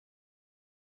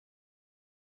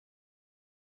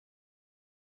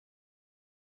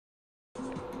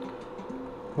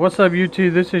What's up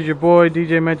YouTube? This is your boy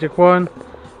DJMAGICJUAN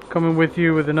coming with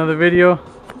you with another video.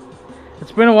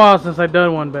 It's been a while since I've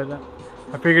done one, but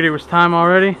I figured it was time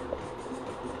already.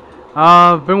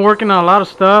 I've been working on a lot of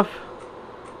stuff.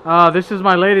 This is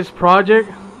my latest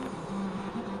project.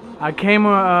 I came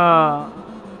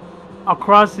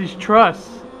across these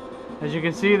trusses. As you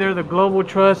can see, they're the global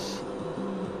trusses.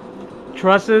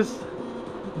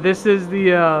 This is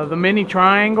the mini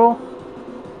triangle.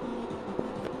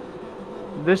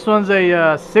 This one's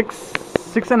a six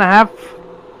and a half.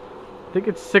 I think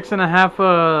it's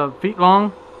 6.5 feet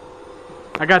long.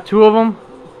 I got two of them,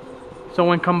 so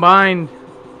when combined,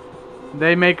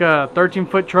 they make a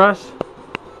 13-foot truss.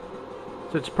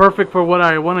 So it's perfect for what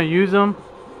I want to use them.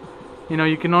 You know,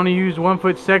 you can only use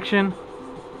 1-foot section,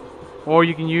 or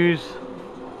you can use,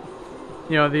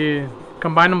 you know,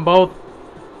 combine them both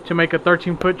to make a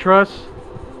 13-foot truss.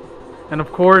 And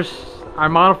of course, I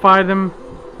modified them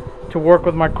to work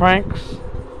with my cranks.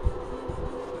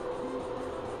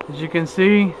 As you can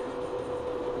see,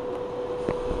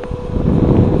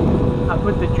 I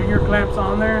put the junior clamps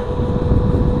on there.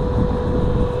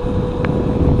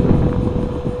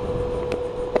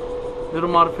 Little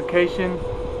modification,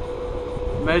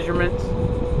 measurements.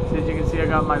 So as you can see, I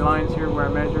got my lines here where I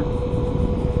measured.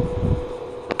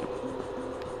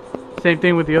 Same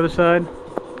thing with the other side.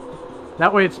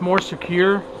 That way it's more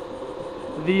secure.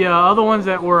 The other ones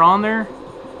that were on there,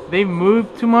 they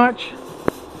moved too much,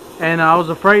 and I was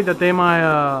afraid that they might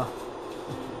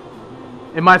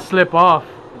it might slip off.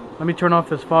 Let me turn off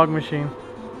this fog machine.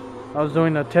 I was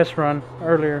doing a test run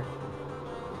earlier,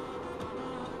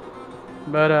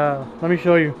 but let me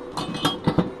show you.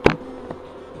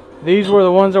 These were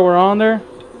the ones that were on there.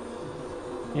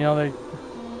 You know, they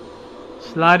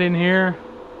slide in here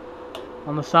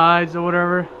on the sides or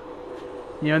whatever.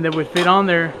 You know, they would fit on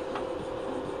there.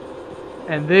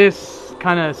 And this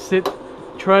kind of the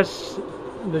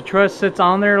truss sits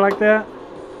on there like that.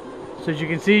 So as you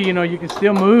can see, you know, you can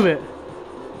still move it.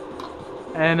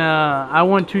 And I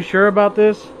wasn't too sure about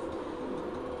this,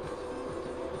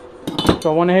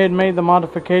 so I went ahead and made the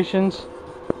modifications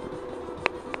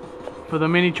for the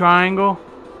mini triangle.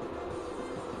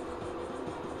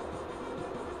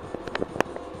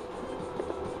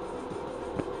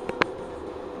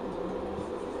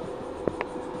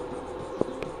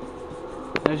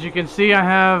 As you can see, I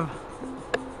have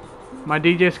my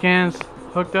DJ scans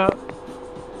hooked up.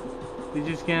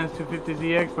 DJ scans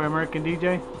 250ZX by American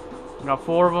DJ. I got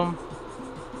 4 of them.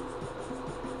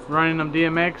 Running them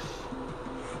DMX.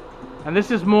 And this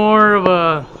is more of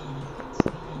a,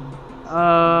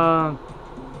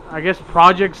 I guess,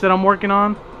 projects that I'm working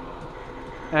on.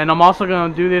 And I'm also going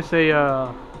to do this,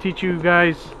 teach you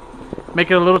guys,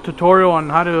 make it a little tutorial on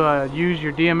how to use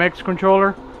your DMX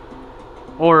controller.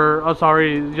 Or, oh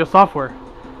sorry, your software.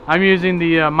 I'm using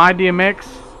the My DMX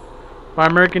by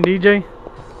American DJ.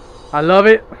 I love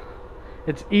it.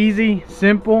 It's easy,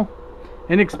 simple,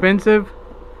 inexpensive.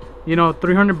 You know,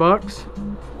 300 bucks.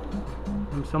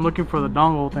 So I'm looking for the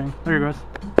dongle thing. There it goes.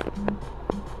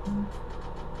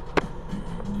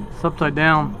 It's upside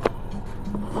down,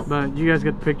 but you guys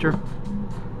get the picture.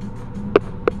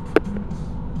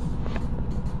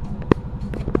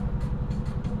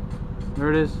 There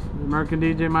it is, American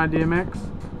DJ My DMX.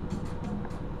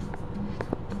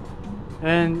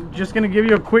 And just gonna give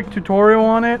you a quick tutorial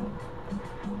on it.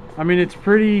 I mean, it's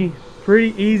pretty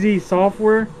easy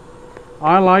software.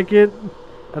 I like it.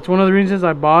 That's one of the reasons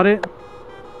I bought it.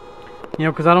 You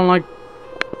know, because I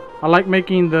like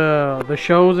making the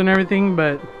shows and everything,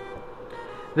 but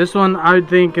this one I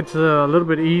think it's a little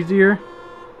bit easier.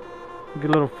 Get a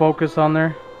little focus on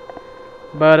there.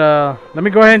 But let me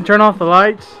go ahead and turn off the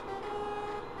lights.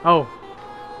 Oh,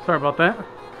 sorry about that.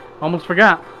 Almost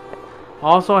forgot. I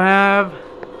also have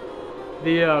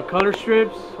the color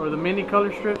strips, or the mini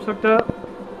color strips, hooked up.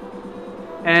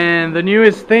 And the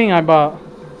newest thing I bought,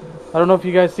 I don't know if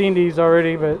you guys seen these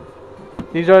already, but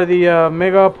these are the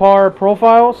Mega Par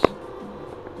profiles.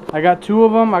 I got 2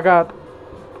 of them. I got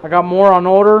more on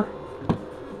order.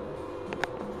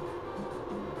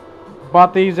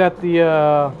 Bought these at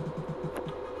the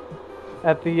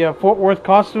Fort Worth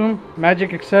Costume,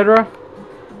 Magic, etc.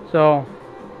 So,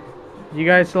 you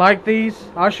guys like these?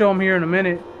 I'll show them here in a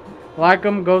minute. Like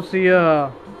them, go see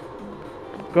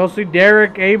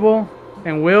Derek, Abel,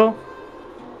 and Will.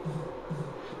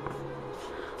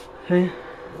 See,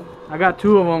 I got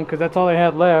 2 of them because that's all they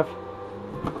had left.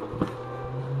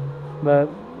 But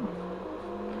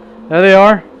there they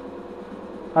are.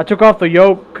 I took off the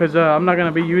yoke because I'm not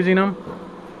gonna be using them.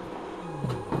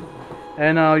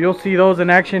 And you'll see those in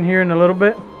action here in a little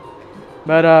bit.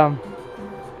 But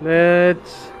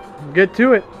let's get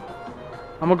to it.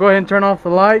 I'm gonna go ahead and turn off the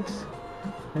lights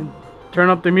and turn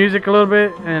up the music a little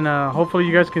bit, and hopefully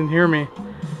you guys can hear me,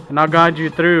 and I'll guide you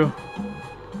through.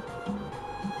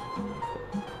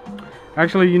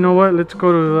 Actually, you know what? Let's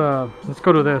go to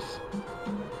this.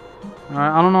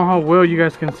 I don't know how well you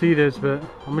guys can see this, but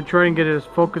I'm gonna try and get it as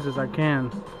focused as I can.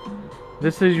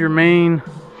 This is your main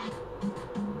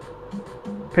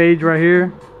page right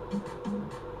here.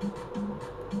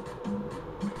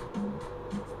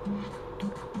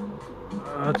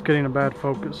 It's getting a bad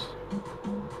focus.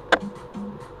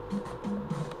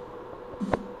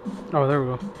 Oh, there we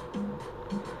go.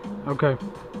 Okay.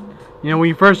 You know, when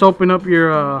you first open up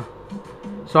your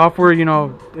software, you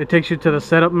know, it takes you to the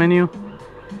setup menu,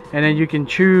 and then you can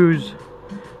choose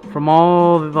from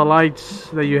all the lights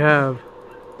that you have.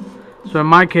 So in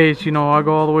my case, you know, I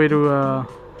go all the way to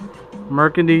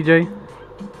American DJ,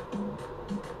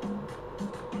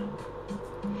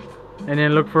 and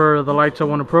then look for the lights I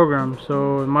want to program.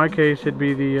 So in my case, it'd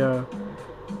be the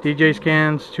DJ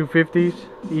Scans 250s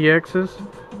EXs.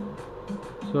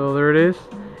 So there it is.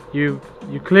 You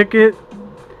click it,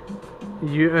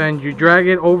 you drag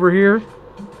it over here,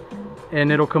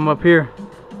 and it'll come up here.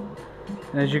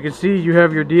 And as you can see, you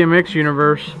have your DMX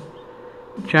universe,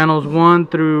 channels 1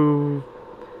 through,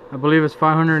 I believe it's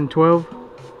 512.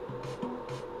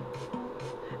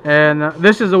 And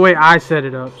this is the way I set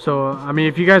it up. So I mean,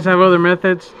 if you guys have other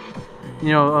methods, you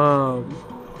know,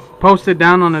 post it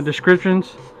down on the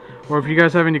descriptions, or if you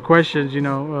guys have any questions, you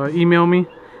know, email me.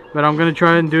 But I'm gonna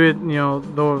try and do it, you know,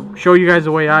 they'll show you guys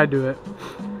the way I do it.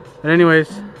 But anyways,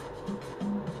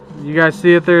 you guys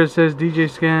see it there, it says DJ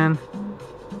Scan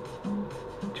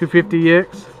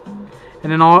 250X.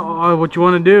 And then all what you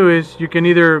want to do is you can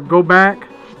either go back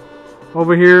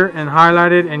over here and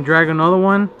highlight it and drag another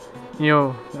one, you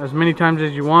know, as many times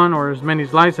as you want, or as many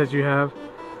lights as you have.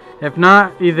 If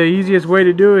not, the easiest way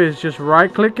to do it is just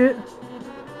right click it,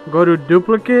 go to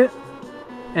duplicate,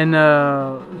 and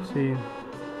let's see,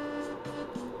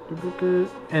 duplicate,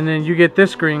 and then you get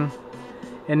this screen.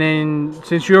 And then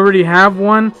since you already have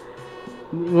one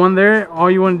there, all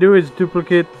you want to do is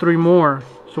duplicate 3 more.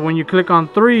 So when you click on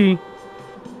 3,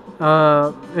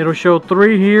 it'll show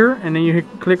 3 here, and then you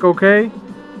click OK,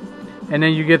 and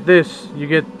then you get this, you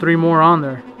get 3 more on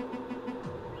there.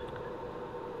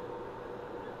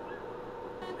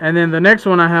 And then the next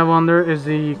one I have on there is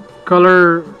the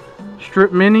color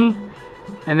strip mini,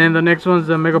 and then the next one's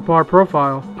the Megapart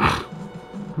profile.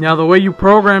 Now the way you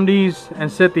program these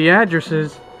and set the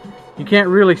addresses, you can't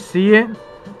really see it,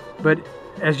 but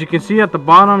as you can see at the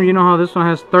bottom, you know how this one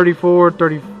has 34,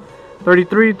 30,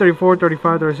 33, 34,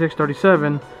 35, 36,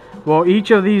 37. Well,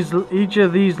 each of these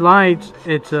lights,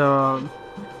 it's a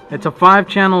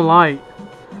 5-channel light.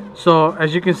 So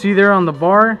as you can see there on the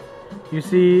bar, you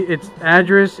see its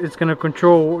address. It's going to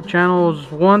control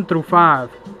channels 1 through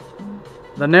 5.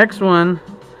 The next one,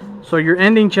 so your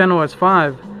ending channel is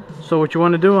 5. So what you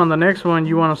want to do on the next one,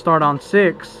 you want to start on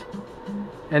 6,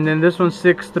 and then this one's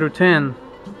 6 through 10.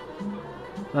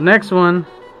 The next one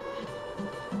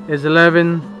is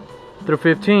 11 through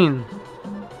 15,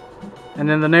 and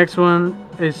then the next one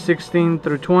is 16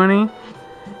 through 20,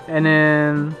 and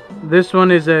then this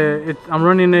one is I'm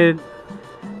running it.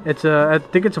 I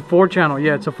think it's a 4-channel.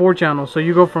 Yeah, it's a 4-channel. So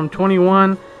you go from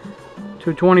 21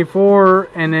 to 24,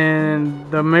 and then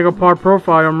the Megapart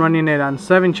profile, I'm running it on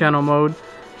 7-channel mode.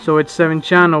 So it's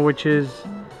 7-channel, which is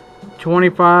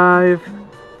 25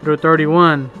 through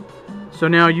 31. So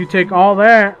now you take all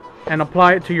that and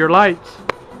apply it to your lights.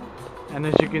 And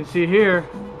as you can see here,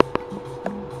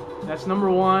 that's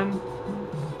number 1.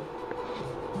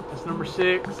 That's number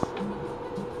 6.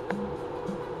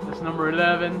 That's number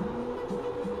 11.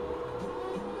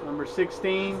 Number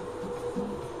 16.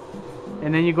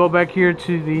 And then you go back here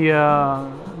to the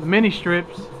mini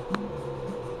strips.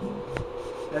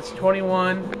 That's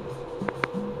 21.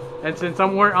 And since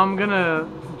I'm gonna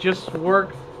just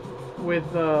work with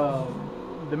the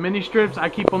mini strips, I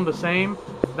keep them the same.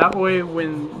 That way,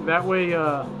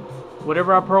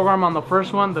 whatever I program on the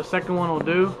first one, the second one will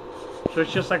do. So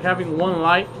it's just like having one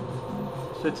light.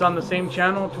 So it's on the same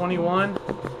channel, 21.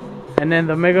 And then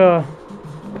the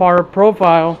Megapart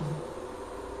profile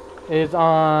is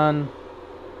on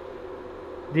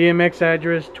DMX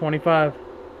address 25.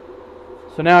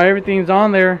 So now everything's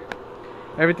on there.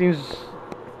 Everything's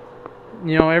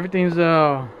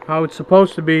how it's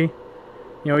supposed to be.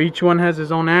 You know, each one has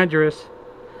its own address.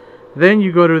 Then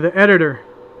you go to the editor,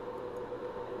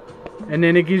 and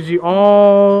then it gives you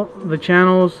all the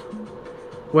channels,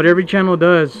 what every channel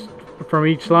does from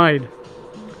each slide.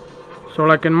 So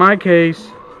like in my case,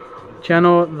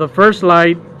 the first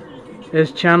light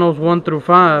is channels 1 through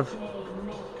 5.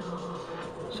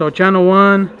 So channel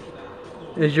 1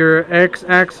 is your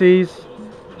x-axis,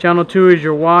 channel 2 is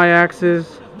your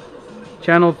y-axis,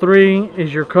 channel 3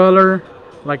 is your color,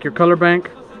 like your color bank.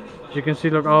 As you can see,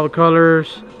 look, all the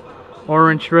colors,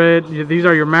 orange, red, these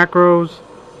are your macros.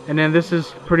 And then this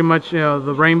is pretty much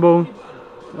the rainbow,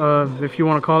 if you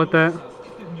want to call it that.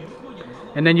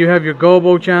 And then you have your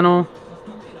Gobo channel,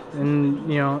 and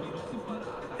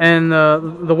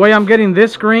the way I'm getting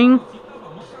this screen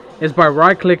is by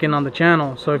right clicking on the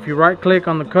channel. So if you right click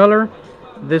on the color,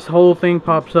 this whole thing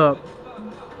pops up.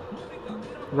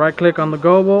 Right click on the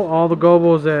Gobo, all the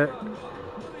Gobos that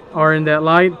are in that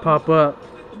light pop up.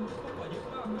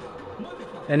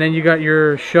 And then you got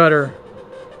your shutter,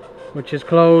 which is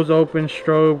close, open,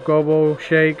 strobe, Gobo,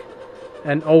 shake,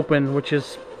 and open, which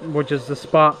is the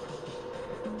spot.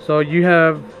 So you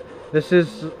have, this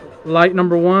is light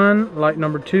number 1, light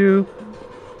number 2,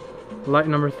 light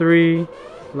number 3,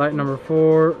 light number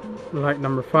 4, light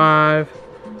number 5,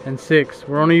 and 6.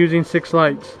 We're only using 6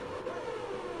 lights.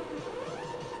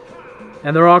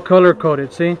 And they're all color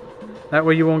coded, see? That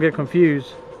way you won't get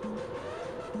confused.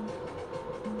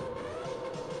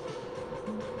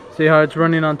 See how it's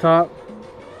running on top?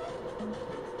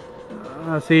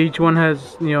 See, each one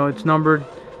has, it's numbered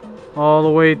all the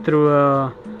way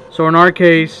through. So in our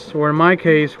case, or in my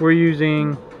case, we're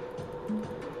using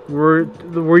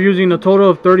a total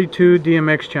of 32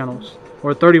 DMX channels,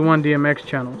 or 31 DMX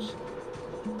channels.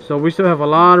 So we still have a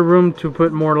lot of room to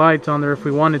put more lights on there if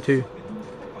we wanted to.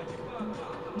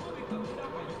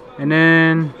 And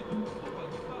then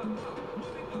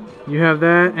you have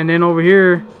that, and then over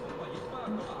here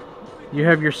you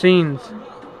have your scenes.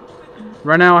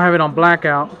 Right now I have it on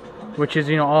blackout, which is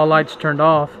all lights turned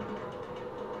off.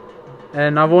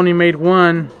 And I've only made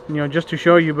one, just to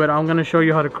show you, but I'm going to show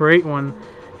you how to create one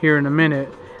here in a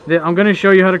minute. I'm going to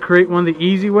show you how to create one the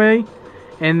easy way,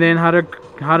 and then how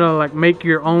to like make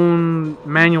your own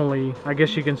manually, I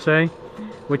guess you can say,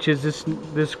 which is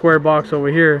this square box over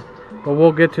here. But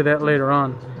we'll get to that later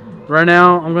on. Right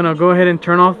now I'm going to go ahead and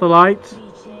turn off the lights,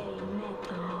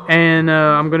 and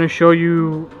I'm going to show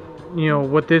you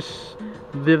what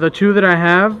the two that I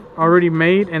have already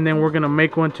made, and then we're going to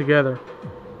make one together.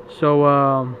 So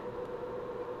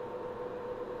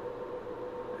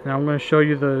now I'm going to show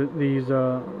you these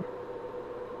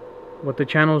what the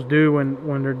channels do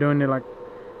when they're doing it. Like,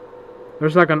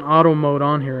 there's like an auto mode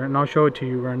on here, and I'll show it to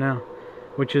you right now,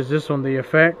 which is this one, the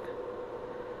effect.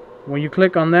 When you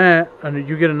click on that,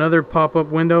 you get another pop-up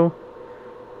window,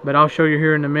 but I'll show you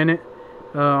here in a minute.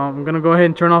 I'm gonna go ahead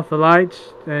and turn off the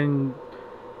lights and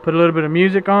put a little bit of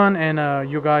music on, and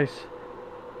you guys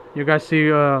see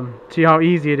how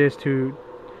easy it is to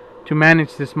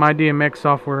manage this My DMX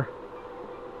software.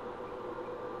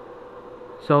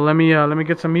 So let me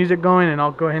get some music going, and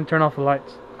I'll go ahead and turn off the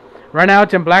lights. Right now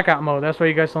it's in blackout mode. That's why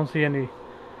you guys don't see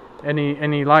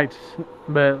any lights.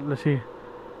 But let's see.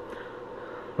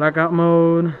 Blackout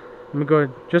mode. Let me go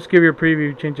ahead, just give you a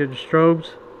preview. Change it to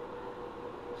strobes.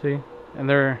 See, and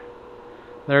there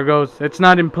it goes. It's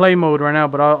not in play mode right now,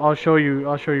 but I'll show you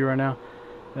right now.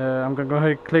 I'm gonna go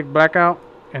ahead and click blackout,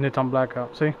 and it's on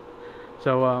blackout. See,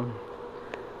 so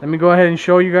let me go ahead and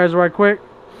show you guys right quick,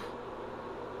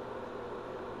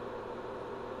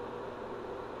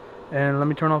 and let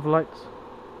me turn off the lights.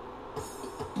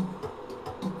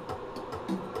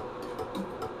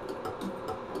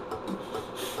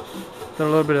 A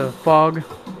little bit of fog.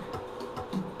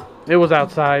 It was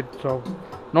outside, so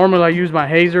normally I use my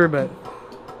hazer, but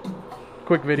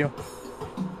quick video.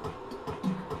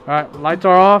 Alright, lights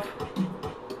are off.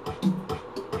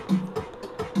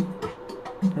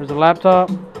 There's the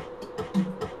laptop.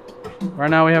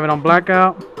 Right now we have it on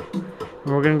blackout, and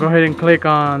we're gonna go ahead and click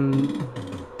on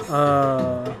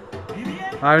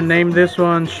I named this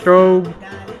one strobe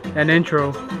and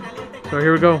intro. So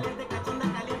here we go.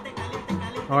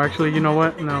 Oh, actually, you know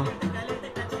what? No.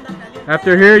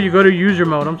 After here, you go to user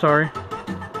mode. I'm sorry.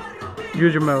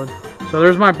 User mode. So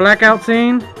there's my blackout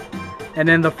scene, and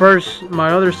then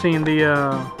my other scene, the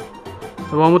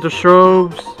one with the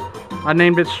strobes. I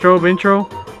named it strobe intro.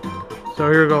 So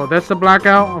here we go. That's the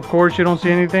blackout. Of course, you don't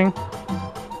see anything.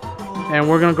 And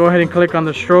we're gonna go ahead and click on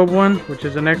the strobe one, which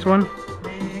is the next one.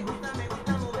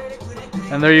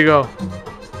 And there you go.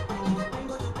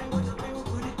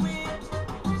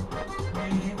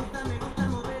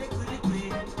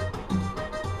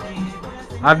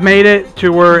 I've made it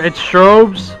to where it's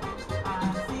strobes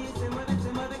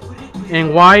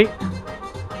in white,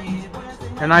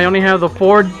 and I only have the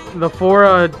four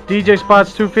DJ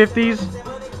Spots 250s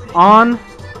on,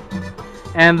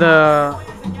 and the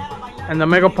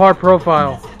Mega Part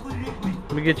profile.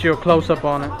 Let me get you a close-up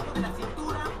on it.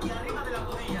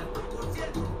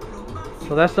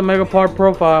 So that's the Mega Part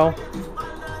profile,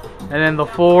 and then the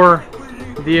 4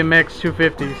 DMX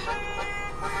 250s.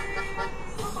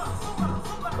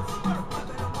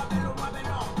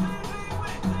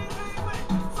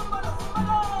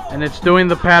 And it's doing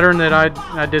the pattern that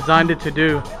I designed it to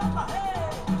do.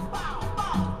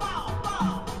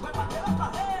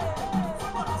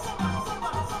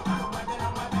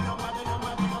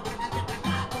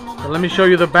 So let me show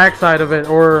you the back side of it,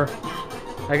 or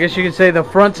I guess you can say the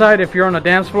front side if you're on a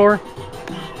dance floor.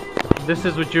 This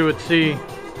is what you would see.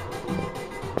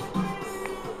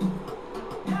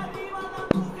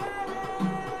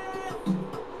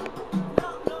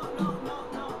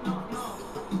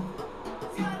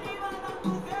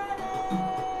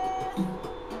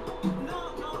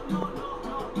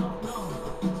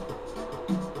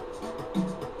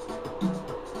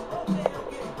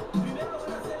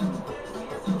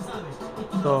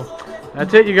 So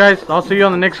that's it, you guys. I'll see you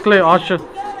on the next clip.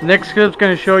 Next clip's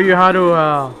gonna show you how to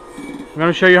I'm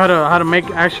gonna show you how to make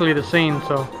actually the scene.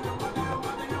 So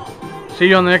see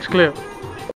you on the next clip.